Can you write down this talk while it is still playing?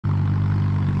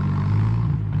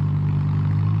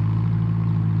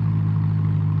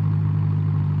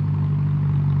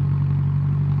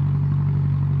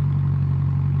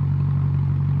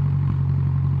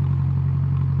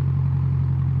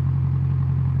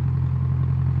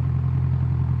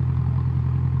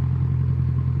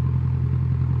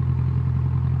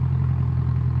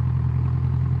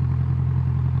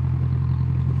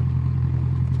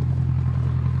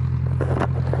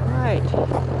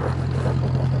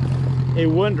a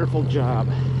wonderful job.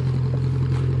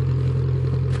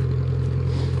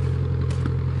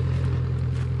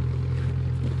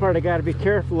 The part I got to be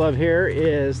careful of here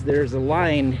is there's a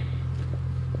line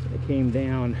that came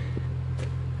down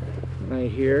right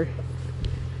here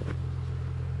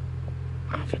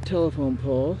off a telephone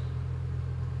pole.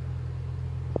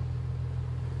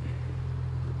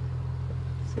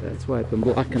 So that's why I've been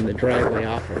blocking the driveway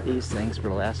off of these things for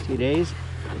the last 2 days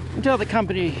until the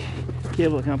company,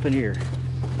 cable company or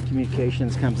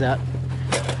communications comes out,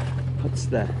 puts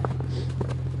the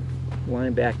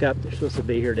line back up. They're supposed to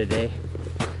be here today.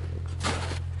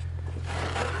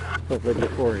 Hopefully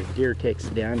before a deer takes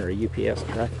it down or a UPS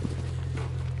truck.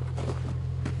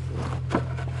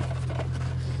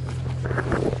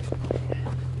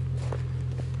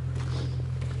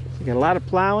 We got a lot of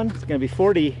plowing. It's going to be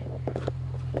 40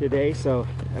 today, so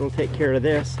that'll take care of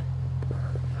this.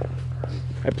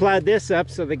 I plowed this up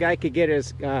so the guy could get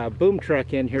his boom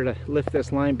truck in here to lift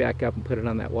this line back up and put it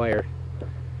on that wire.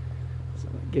 So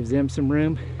it gives them some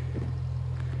room.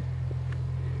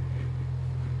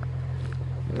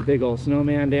 Got a big old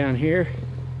snowman down here.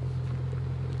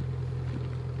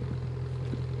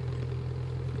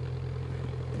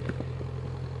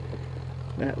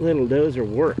 That little dozer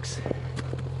works.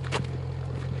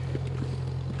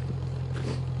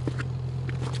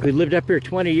 We lived up here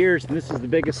 20 years, and this is the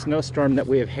biggest snowstorm that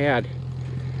we have had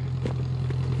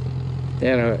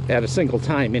at a single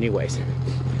time anyways.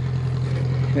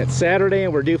 It's Saturday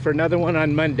and we're due for another one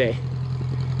on Monday.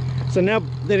 So now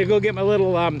I'm gonna go get my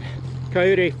little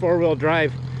Coyote 4-wheel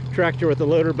drive tractor with the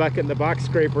loader bucket and the box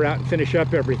scraper out and finish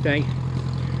up everything.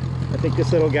 I think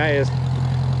this little guy has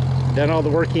done all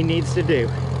the work he needs to do.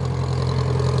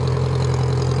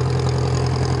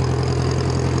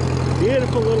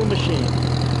 Beautiful little machine.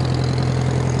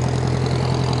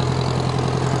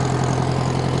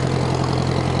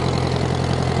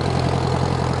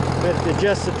 Let's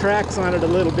adjust the tracks on it a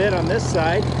little bit on this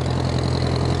side.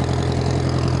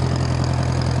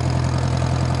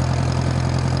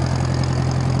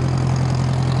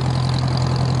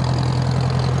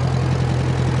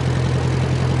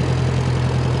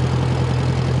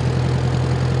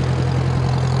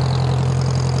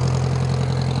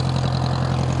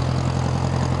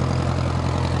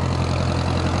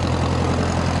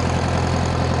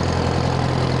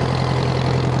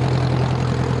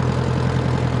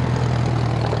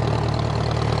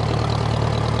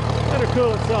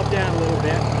 Cool itself down a little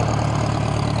bit.